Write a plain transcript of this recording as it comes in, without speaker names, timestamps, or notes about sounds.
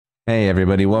Hey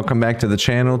everybody, welcome back to the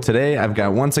channel. Today I've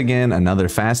got once again another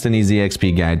fast and easy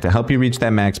XP guide to help you reach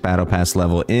that max battle pass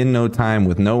level in no time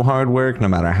with no hard work, no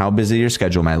matter how busy your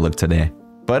schedule might look today.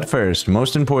 But first,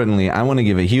 most importantly, I want to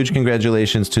give a huge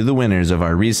congratulations to the winners of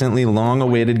our recently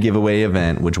long-awaited giveaway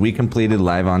event, which we completed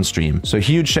live on stream. So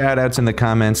huge shout outs in the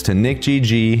comments to Nick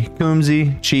GG,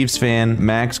 Coomsy, Chiefs Fan,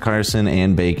 Max Carson,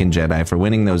 and Bacon Jedi for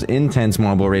winning those intense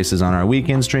marble races on our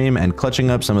weekend stream and clutching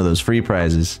up some of those free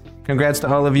prizes. Congrats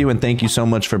to all of you and thank you so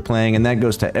much for playing, and that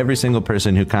goes to every single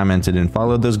person who commented and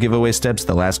followed those giveaway steps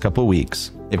the last couple weeks.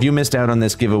 If you missed out on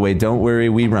this giveaway, don't worry,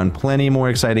 we run plenty more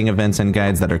exciting events and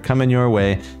guides that are coming your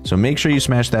way, so make sure you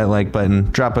smash that like button,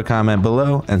 drop a comment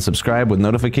below, and subscribe with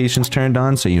notifications turned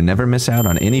on so you never miss out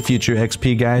on any future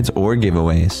XP guides or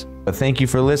giveaways. But thank you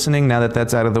for listening. Now that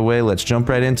that's out of the way, let's jump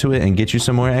right into it and get you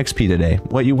some more XP today.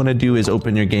 What you want to do is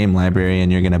open your game library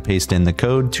and you're going to paste in the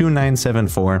code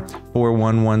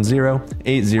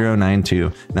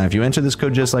 2974-4110-8092. Now if you enter this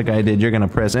code just like I did, you're going to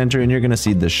press enter and you're going to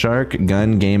see the Shark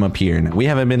Gun game appear. Now we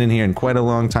haven't been in here in quite a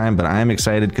long time, but I'm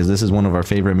excited because this is one of our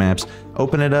favorite maps.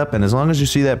 Open it up and as long as you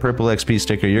see that purple XP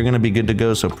sticker, you're going to be good to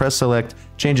go. So press select,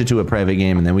 change it to a private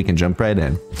game, and then we can jump right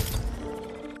in.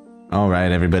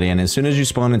 Alright everybody, and as soon as you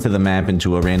spawn into the map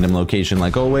into a random location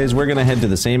like always, we're gonna head to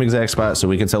the same exact spot so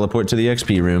we can teleport to the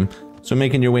XP room. So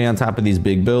making your way on top of these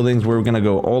big buildings, we're gonna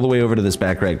go all the way over to this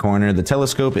back right corner. The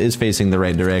telescope is facing the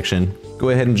right direction.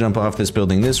 Go ahead and jump off this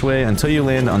building this way until you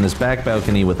land on this back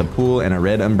balcony with a pool and a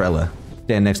red umbrella.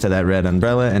 Stand next to that red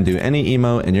umbrella and do any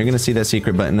emote and you're gonna see that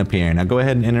secret button appear. Now go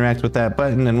ahead and interact with that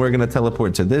button and we're gonna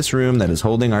teleport to this room that is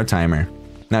holding our timer.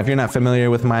 Now if you're not familiar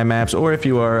with my maps, or if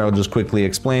you are, I'll just quickly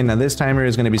explain. Now this timer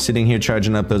is going to be sitting here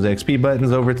charging up those XP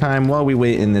buttons over time while we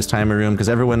wait in this timer room, because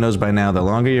everyone knows by now the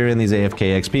longer you're in these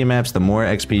AFK XP maps, the more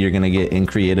XP you're going to get in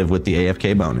creative with the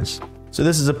AFK bonus. So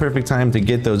this is a perfect time to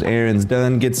get those errands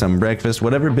done, get some breakfast,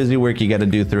 whatever busy work you got to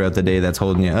do throughout the day that's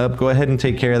holding you up, go ahead and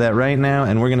take care of that right now,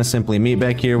 and we're going to simply meet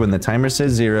back here when the timer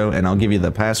says 0, and I'll give you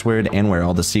the password and where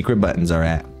all the secret buttons are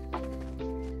at.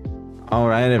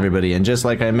 Alright everybody, and just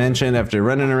like I mentioned, after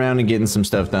running around and getting some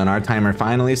stuff done, our timer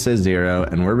finally says 0,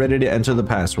 and we're ready to enter the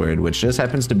password, which just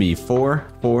happens to be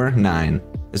 449.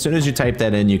 As soon as you type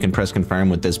that in, you can press confirm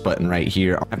with this button right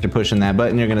here. After pushing that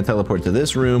button, you're going to teleport to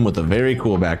this room with a very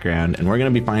cool background, and we're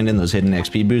going to be finding those hidden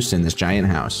XP boosts in this giant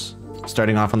house.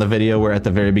 Starting off on the video, we're at the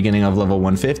very beginning of level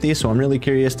 150, so I'm really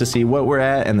curious to see what we're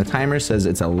at, and the timer says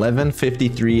it's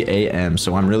 11:53 a.m.,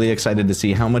 so I'm really excited to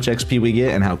see how much XP we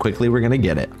get and how quickly we're going to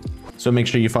get it. So make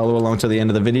sure you follow along to the end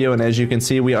of the video, and as you can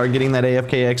see, we are getting that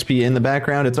AFK XP in the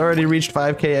background. It's already reached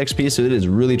 5k XP, so it is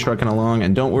really trucking along,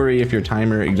 and don't worry if your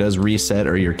timer does reset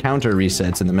or your counter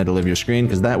resets in the middle of your screen,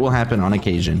 because that will happen on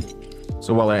occasion.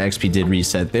 So while our XP did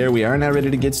reset there, we are now ready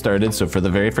to get started. So for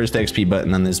the very first XP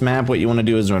button on this map, what you want to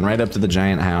do is run right up to the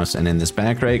giant house, and in this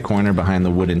back right corner behind the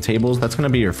wooden tables, that's going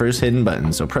to be your first hidden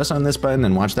button. So press on this button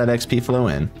and watch that XP flow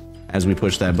in. As we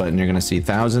push that button, you're going to see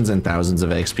thousands and thousands of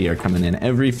XP are coming in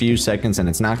every few seconds, and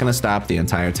it's not going to stop the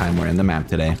entire time we're in the map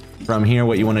today. From here,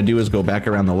 what you want to do is go back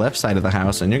around the left side of the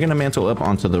house, and you're going to mantle up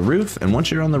onto the roof, and once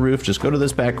you're on the roof, just go to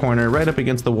this back corner right up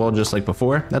against the wall just like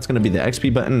before. That's going to be the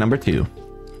XP button number 2.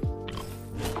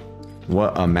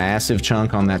 What a massive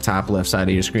chunk on that top left side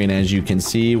of your screen. As you can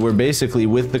see, we're basically,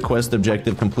 with the quest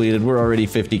objective completed, we're already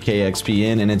 50k XP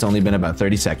in, and it's only been about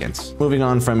 30 seconds. Moving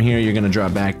on from here, you're going to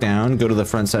drop back down, go to the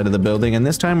front side of the building, and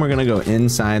this time we're going to go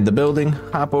inside the building,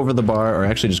 hop over the bar, or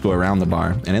actually just go around the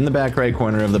bar. And in the back right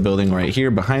corner of the building right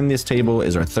here, behind this table,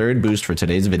 is our third boost for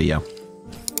today's video.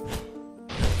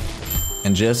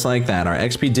 And just like that, our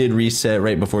XP did reset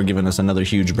right before giving us another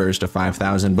huge burst of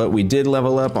 5,000, but we did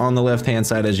level up on the left-hand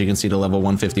side, as you can see, to level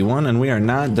 151, and we are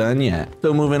not done yet.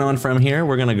 So moving on from here,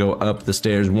 we're gonna go up the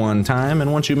stairs one time,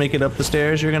 and once you make it up the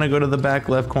stairs, you're gonna go to the back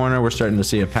left corner. We're starting to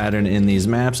see a pattern in these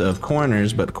maps of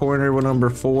corners, but corner number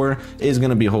 4 is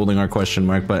gonna be holding our question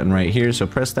mark button right here, so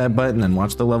press that button and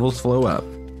watch the levels flow up.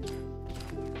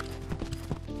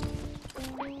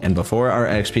 And before our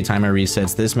XP timer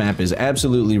resets, this map is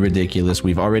absolutely ridiculous.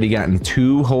 We've already gotten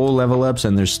 2 whole level ups,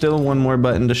 and there's still one more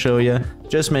button to show you.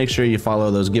 Just make sure you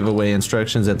follow those giveaway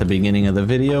instructions at the beginning of the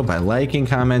video by liking,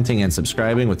 commenting, and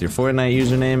subscribing with your Fortnite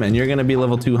username, and you're going to be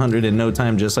level 200 in no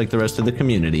time, just like the rest of the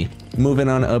community. Moving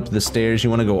on up the stairs,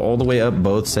 you want to go all the way up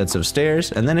both sets of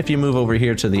stairs, and then if you move over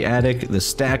here to the attic, the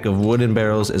stack of wooden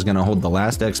barrels is going to hold the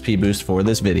last XP boost for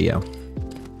this video.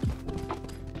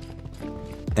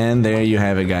 And there you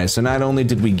have it, guys. So not only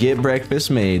did we get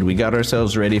breakfast made, we got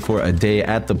ourselves ready for a day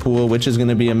at the pool, which is going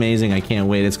to be amazing. I can't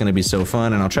wait. It's going to be so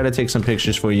fun, and I'll try to take some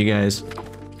pictures for you guys.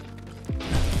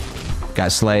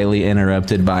 got slightly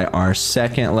interrupted by our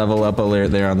second level up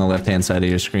alert there on the left hand side of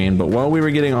your screen. But while we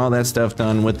were getting all that stuff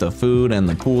done with the food and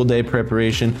the pool day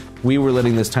preparation, we were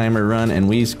letting this timer run, and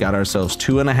we got ourselves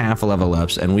 2.5 level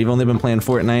ups, and we've only been playing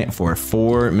Fortnite for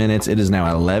 4 minutes. It is now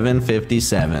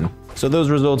 11:57. So those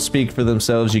results speak for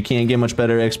themselves. You can't get much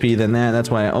better XP than that. That's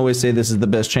why I always say this is the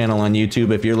best channel on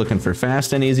YouTube if you're looking for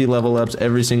fast and easy level ups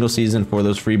every single season for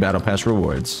those free Battle Pass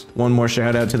rewards. One more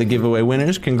shout out to the giveaway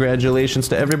winners. Congratulations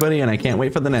to everybody, and I can't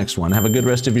wait for the next one. Have a good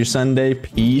rest of your Sunday.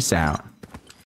 Peace out.